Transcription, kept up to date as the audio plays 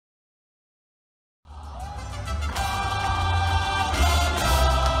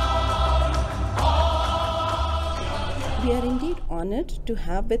are indeed honored to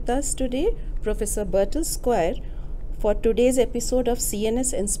have with us today Professor Bertel Squire for today's episode of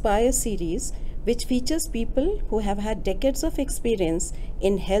CNS Inspire series, which features people who have had decades of experience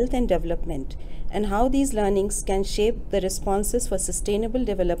in health and development and how these learnings can shape the responses for sustainable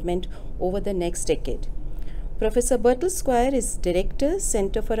development over the next decade. Professor Bertel Squire is Director,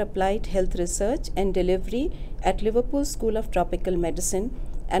 Center for Applied Health Research and Delivery at Liverpool School of Tropical Medicine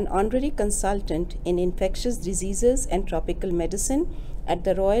and Honorary Consultant in Infectious Diseases and Tropical Medicine at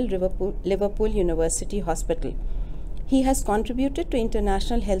the Royal Liverpool University Hospital. He has contributed to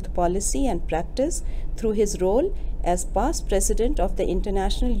international health policy and practice through his role as past president of the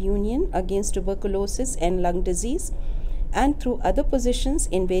International Union Against Tuberculosis and Lung Disease and through other positions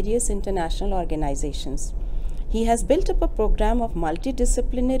in various international organizations. He has built up a program of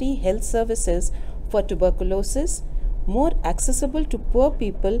multidisciplinary health services for tuberculosis, more accessible to poor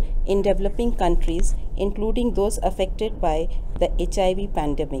people in developing countries, including those affected by the HIV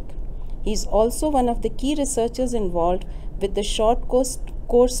pandemic. He is also one of the key researchers involved with the short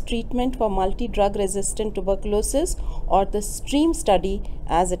course treatment for multidrug-resistant tuberculosis, or the STREAM study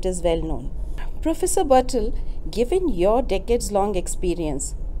as it is well known. Professor Bertel, given your decades-long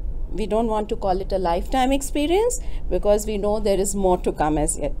experience, we don't want to call it a lifetime experience because we know there is more to come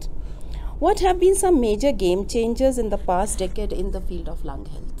as yet. What have been some major game changers in the past decade in the field of lung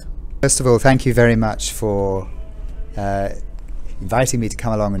health? First of all, thank you very much for inviting me to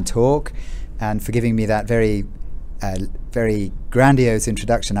come along and talk, and for giving me that very grandiose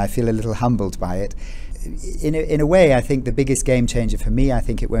introduction. I feel a little humbled by it. In a way, I think the biggest game changer for me, I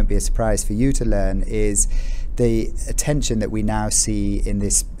think it won't be a surprise for you to learn, is the attention that we now see in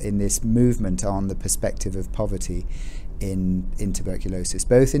this movement on the perspective of poverty in tuberculosis,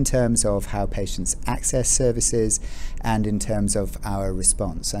 both in terms of how patients access services and in terms of our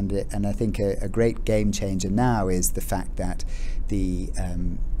response. And I think a great game changer now is the fact that the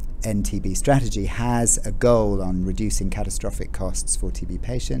NTB strategy has a goal on reducing catastrophic costs for TB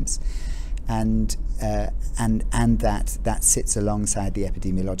patients, and that sits alongside the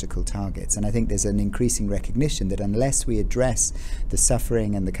epidemiological targets. And I think there's an increasing recognition that unless we address the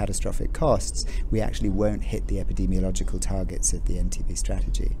suffering and the catastrophic costs, we actually won't hit the epidemiological targets of the NTB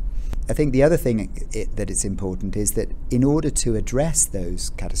strategy. I think the other thing that is important is that in order to address those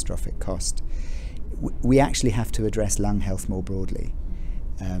catastrophic costs, we actually have to address lung health more broadly,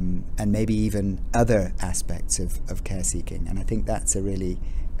 and maybe even other aspects of care seeking. And I think that's a really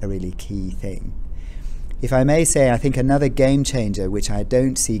key thing. If I may say, I think another game changer, which I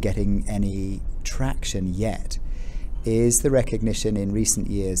don't see getting any traction yet, is the recognition in recent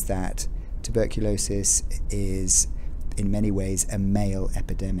years that tuberculosis is in many ways a male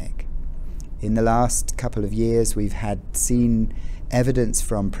epidemic. In the last couple of years, we've seen evidence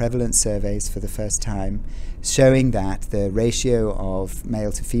from prevalence surveys for the first time showing that the ratio of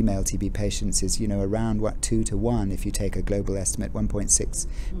male to female TB patients is, around 2 to 1 if you take a global estimate, 1.6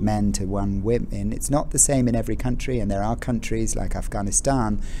 men to 1 women. It's not the same in every country, and there are countries like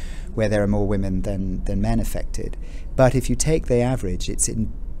Afghanistan where there are more women than men affected. But if you take the average, it's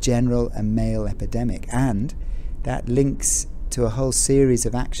in general a male epidemic, and that links to a whole series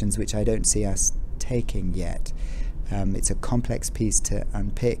of actions which I don't see us taking yet. It's a complex piece to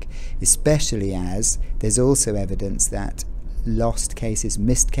unpick, especially as there's also evidence that lost cases,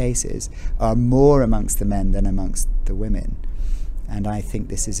 missed cases, are more amongst the men than amongst the women. And I think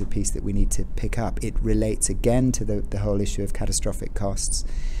this is a piece that we need to pick up. It relates again to the whole issue of catastrophic costs.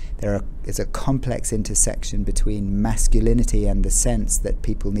 There's a complex intersection between masculinity and the sense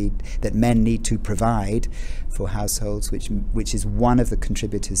that men need to provide for households, which is one of the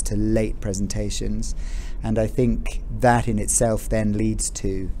contributors to late presentations. And I think that in itself then leads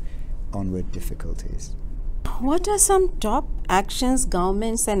to onward difficulties. What are some top actions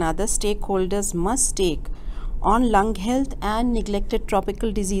governments and other stakeholders must take on lung health and neglected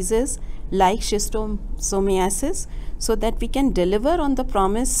tropical diseases like schistosomiasis, so that we can deliver on the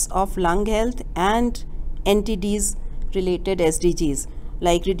promise of lung health and NTDs related SDGs,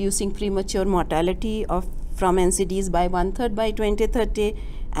 like reducing premature mortality from NCDs by 1/3 by 2030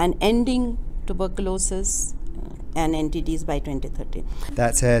 and ending tuberculosis and NTDs by 2030?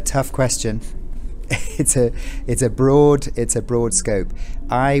 That's a tough question. It's a broad scope.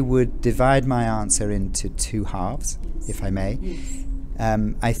 I would divide my answer into two halves, if I may. Yes.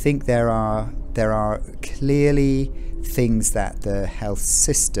 I think there are clearly things that the health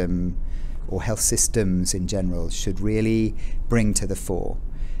system or health systems in general should really bring to the fore.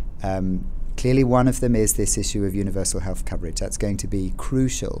 Clearly one of them is this issue of universal health coverage. That's going to be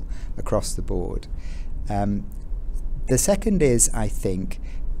crucial across the board. The second is, I think,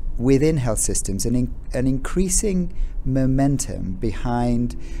 within health systems an increasing momentum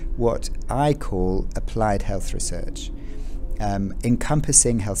behind what I call applied health research,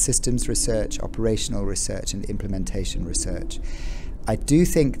 encompassing health systems research, operational research, and implementation research. I do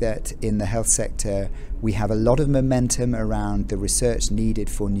think that in the health sector we have a lot of momentum around the research needed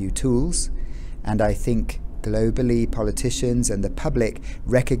for new tools, and I think globally politicians and the public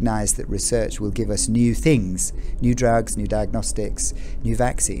recognize that research will give us new things, new drugs, new diagnostics, new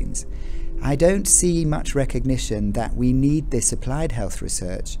vaccines. I don't see much recognition that we need this applied health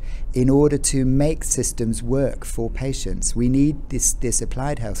research in order to make systems work for patients. We need this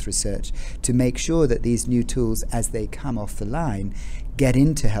applied health research to make sure that these new tools, as they come off the line, get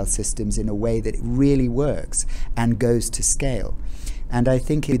into health systems in a way that it really works and goes to scale. And I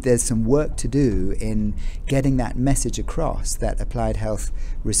think there's some work to do in getting that message across that applied health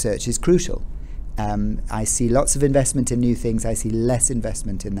research is crucial. I see lots of investment in new things. I see less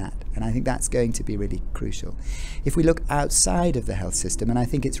investment in that. And I think that's going to be really crucial. If we look outside of the health system, and I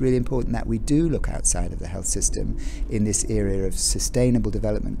think it's really important that we do look outside of the health system in this area of sustainable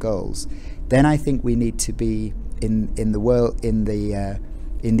development goals, then I think we need to be in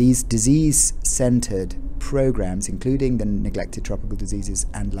these disease-centered programs, including the neglected tropical diseases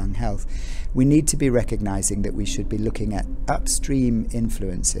and lung health, we need to be recognizing that we should be looking at upstream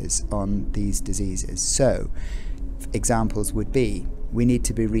influences on these diseases. So examples would be, we need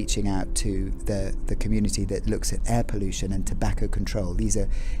to be reaching out to the community that looks at air pollution and tobacco control. These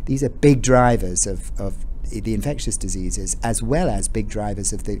are big drivers of the infectious diseases, as well as big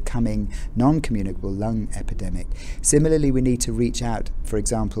drivers of the coming non-communicable lung epidemic. Similarly, we need to reach out, for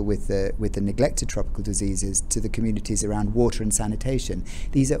example, with the neglected tropical diseases, to the communities around water and sanitation.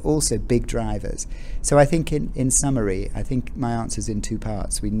 These are also big drivers. So I think in summary, I think my answer's in two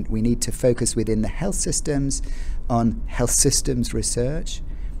parts. We need to focus within the health systems on health systems research.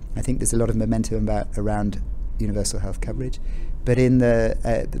 I think there's a lot of momentum around universal health coverage. But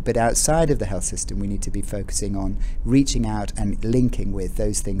but outside of the health system, we need to be focusing on reaching out and linking with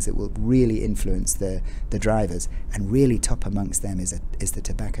those things that will really influence the drivers. And really top amongst them is the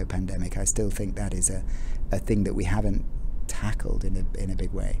tobacco pandemic. I still think that is a thing that we haven't tackled in a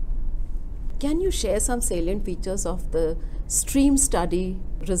big way. Can you share some salient features of the STREAM study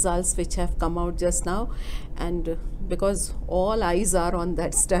results which have come out just now? And because all eyes are on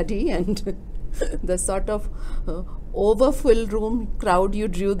that study and the sort of overfull room crowd you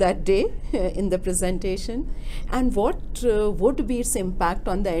drew that day in the presentation, and what would be its impact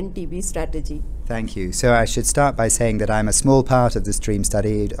on the NTB strategy? Thank you. So I should start by saying that I'm a small part of the STREAM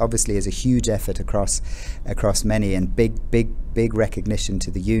study. It obviously is a huge effort across many, and big recognition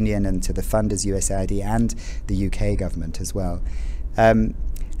to the union and to the funders, USAID, and the UK government as well.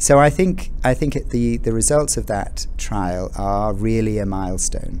 So I think the results of that trial are really a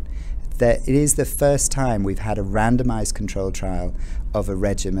milestone. That it is the first time we've had a randomized controlled trial of a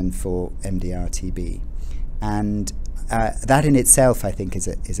regimen for MDR-TB, and that in itself, I think, is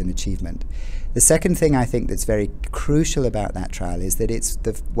an achievement. The second thing I think that's very crucial about that trial is that it's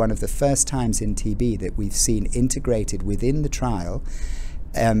one of the first times in TB that we've seen integrated within the trial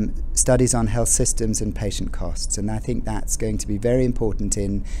studies on health systems and patient costs, and I think that's going to be very important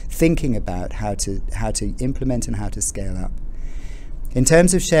in thinking about how to implement and how to scale up. In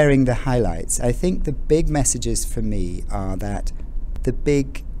terms of sharing the highlights, I think the big messages for me are that the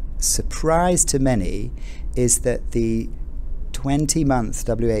big surprise to many is that the 20-month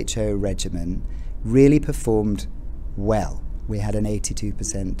WHO regimen really performed well. We had an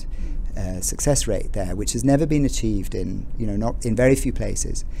 82% success rate there, which has never been achieved not in very few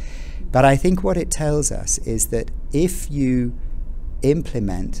places. But I think what it tells us is that if you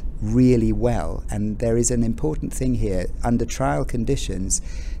implement really well, and there is an important thing here, under trial conditions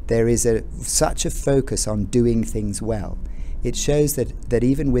there is such a focus on doing things well. It shows that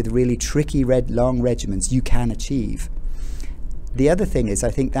even with really tricky long regimens you can achieve. The other thing is,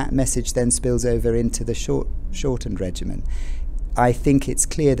 I think that message then spills over into the shortened regimen. I think it's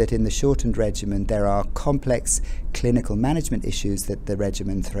clear that in the shortened regimen there are complex clinical management issues that the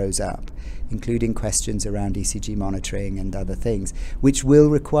regimen throws up, including questions around ECG monitoring and other things, which will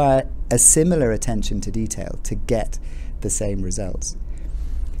require a similar attention to detail to get the same results.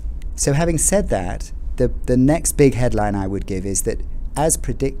 So having said that, the next big headline I would give is that, as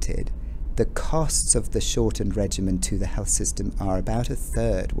predicted, the costs of the shortened regimen to the health system are about a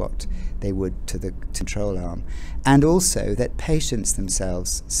third what they would to the control arm, and also that patients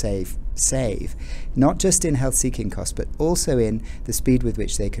themselves save, not just in health seeking costs, but also in the speed with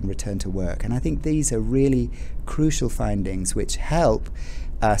which they can return to work. And I think these are really crucial findings which help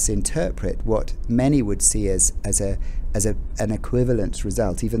us interpret what many would see as an equivalent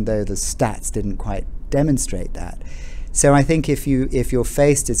result, even though the stats didn't quite demonstrate that. So I think if you're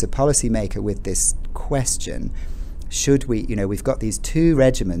faced as a policymaker with this question, should we, we've got these two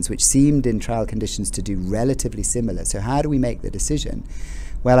regimens which seemed in trial conditions to do relatively similar. So how do we make the decision?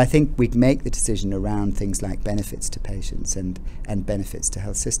 Well, I think we'd make the decision around things like benefits to patients and benefits to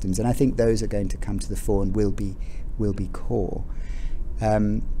health systems. And I think those are going to come to the fore and will be core.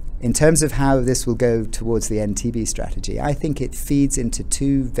 In terms of how this will go towards the NTB strategy, I think it feeds into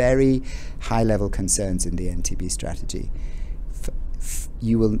two very high-level concerns in the NTB strategy.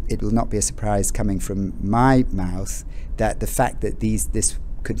 It will not be a surprise coming from my mouth that the fact that this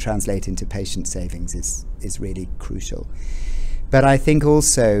could translate into patient savings is really crucial. But I think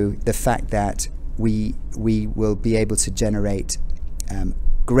also the fact that we will be able to generate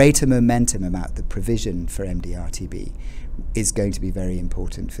greater momentum about the provision for MDR-TB is going to be very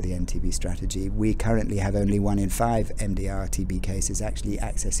important for the NTB strategy. We currently have only 1 in 5 MDR-TB cases actually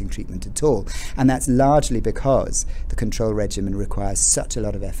accessing treatment at all, and that's largely because the control regimen requires such a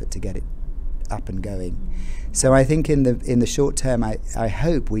lot of effort to get it up and going. So I think in the short term, I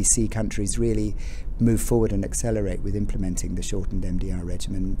hope we see countries really move forward and accelerate with implementing the shortened MDR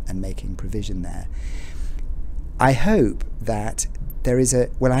regimen and making provision there. I hope that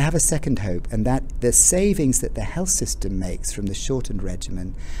I have a second hope, and that the savings that the health system makes from the shortened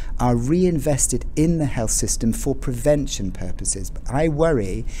regimen are reinvested in the health system for prevention purposes. But I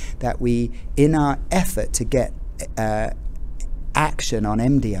worry that we, in our effort to get action on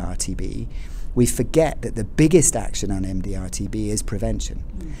MDR-TB, we forget that the biggest action on MDR-TB is prevention.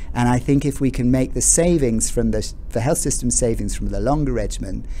 And I think if we can make the savings from the health system savings from the longer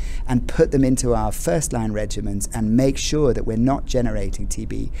regimen and put them into our first-line regimens and make sure that we're not generating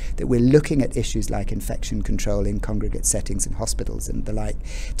TB, that we're looking at issues like infection control in congregate settings and hospitals and the like,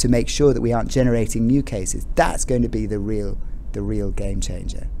 to make sure that we aren't generating new cases, that's going to be the real game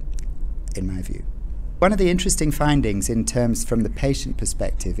changer, in my view. One of the interesting findings in terms from the patient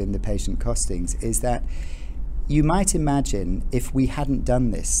perspective in the patient costings is that you might imagine, if we hadn't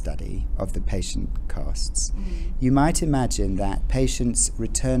done this study of the patient costs, you might imagine that patients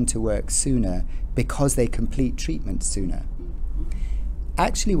return to work sooner because they complete treatment sooner.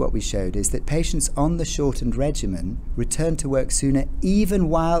 Actually, what we showed is that patients on the shortened regimen return to work sooner even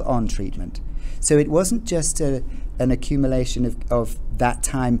while on treatment. So it wasn't just an accumulation of that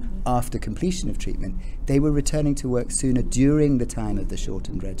time after completion of treatment. They were returning to work sooner during the time of the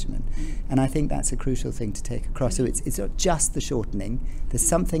shortened regimen. And I think that's a crucial thing to take across. So it's not just the shortening. There's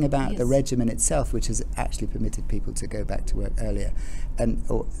something about the regimen itself which has actually permitted people to go back to work earlier. And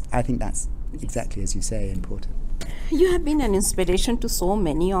I think that's exactly, as you say, important. You have been an inspiration to so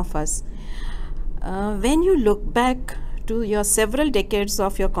many of us. When you look back to your several decades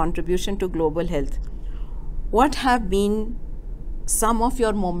of your contribution to global health, what have been some of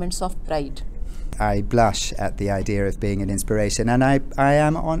your moments of pride? I blush at the idea of being an inspiration, and I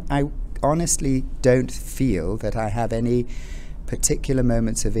honestly don't feel that I have any particular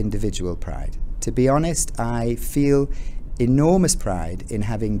moments of individual pride. To be honest, I feel enormous pride in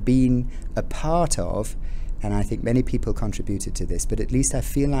having been a part of, and I think many people contributed to this, but at least I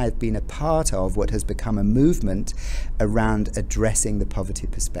feel I've been a part of what has become a movement around addressing the poverty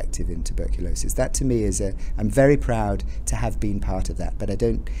perspective in tuberculosis. That to me is I'm very proud to have been part of that, but I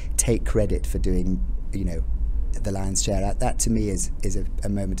don't take credit for doing, the lion's share. That to me is a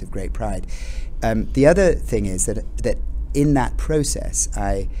moment of great pride. The other thing is that in that process,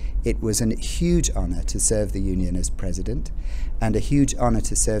 it was a huge honour to serve the union as president, and a huge honour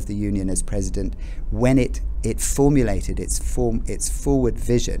to serve the union as president when it formulated its forward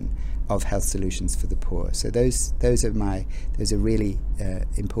vision of health solutions for the poor. So those are really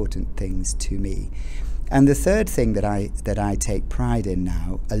important things to me. And the third thing that I take pride in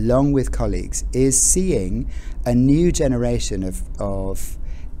now, along with colleagues, is seeing a new generation of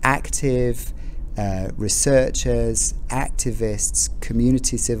active researchers, activists,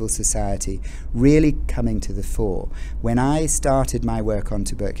 community civil society really coming to the fore. When I started my work on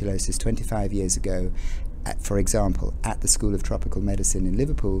tuberculosis 25 years ago, for example, at the School of Tropical Medicine in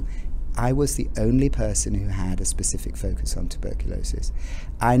Liverpool, I was the only person who had a specific focus on tuberculosis.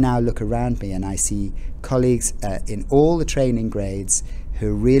 I now look around me and I see colleagues in all the training grades who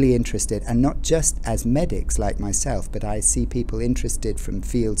are really interested, and not just as medics like myself, but I see people interested from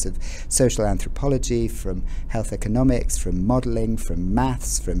fields of social anthropology, from health economics, from modelling, from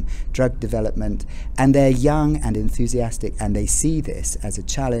maths, from drug development, and they're young and enthusiastic, and they see this as a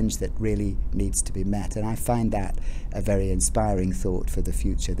challenge that really needs to be met. And I find that a very inspiring thought for the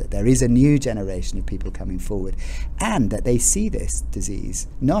future, that there is a new generation of people coming forward, and that they see this disease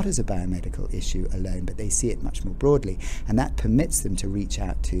not as a biomedical issue alone, but they see it much more broadly, and that permits them to reach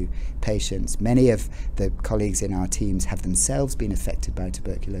out to patients. Many of the colleagues in our teams have themselves been affected by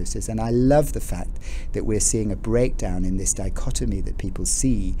tuberculosis, and I love the fact that we're seeing a breakdown in this dichotomy that people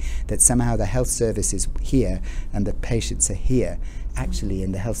see, that somehow the health service is here and the patients are here. Actually,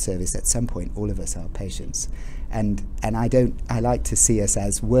 in the health service, at some point, all of us are patients. And I like to see us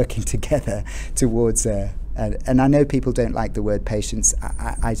as working together towards and I know people don't like the word patients.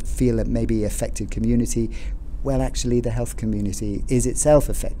 I feel that maybe affected community. Well, actually, the health community is itself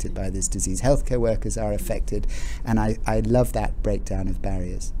affected by this disease. Healthcare workers are affected, and I love that breakdown of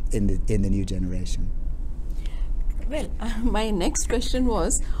barriers in the new generation. Well, my next question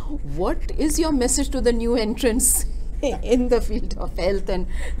was, what is your message to the new entrants in the field of health and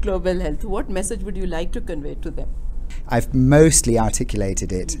global health? What message would you like to convey to them? I've mostly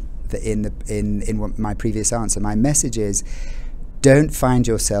articulated it in my previous answer. My message is, don't find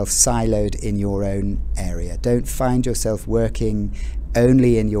yourself siloed in your own area. Don't find yourself working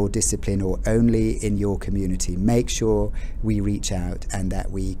only in your discipline or only in your community. Make sure we reach out and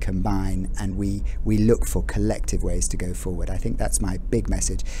that we combine and we look for collective ways to go forward. I think that's my big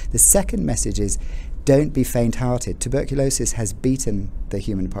message. The second message is, don't be faint-hearted. Tuberculosis has beaten the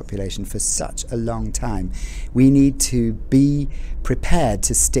human population for such a long time. We need to be prepared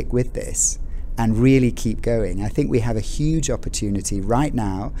to stick with this and really keep going. I think we have a huge opportunity right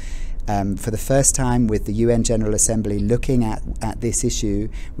now, for the first time with the UN General Assembly looking at this issue,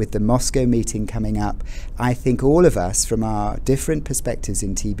 with the Moscow meeting coming up. I think all of us, from our different perspectives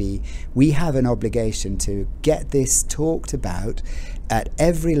in TB, we have an obligation to get this talked about at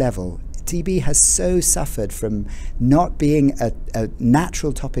every level. TB has so suffered from not being a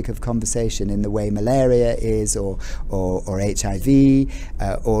natural topic of conversation in the way malaria is, or HIV,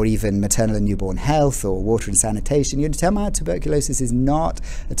 or even maternal and newborn health, or water and sanitation. You tell me, tuberculosis is not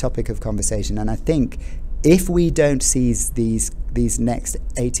a topic of conversation, and I think if we don't seize these next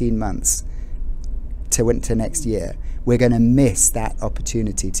 18 months to next year, we're going to miss that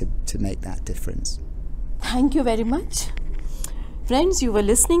opportunity to make that difference. Thank you very much. Friends, you were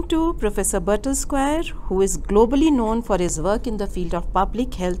listening to Professor Bertel Squire, who is globally known for his work in the field of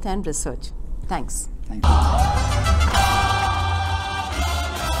public health and research. Thanks. Thank you.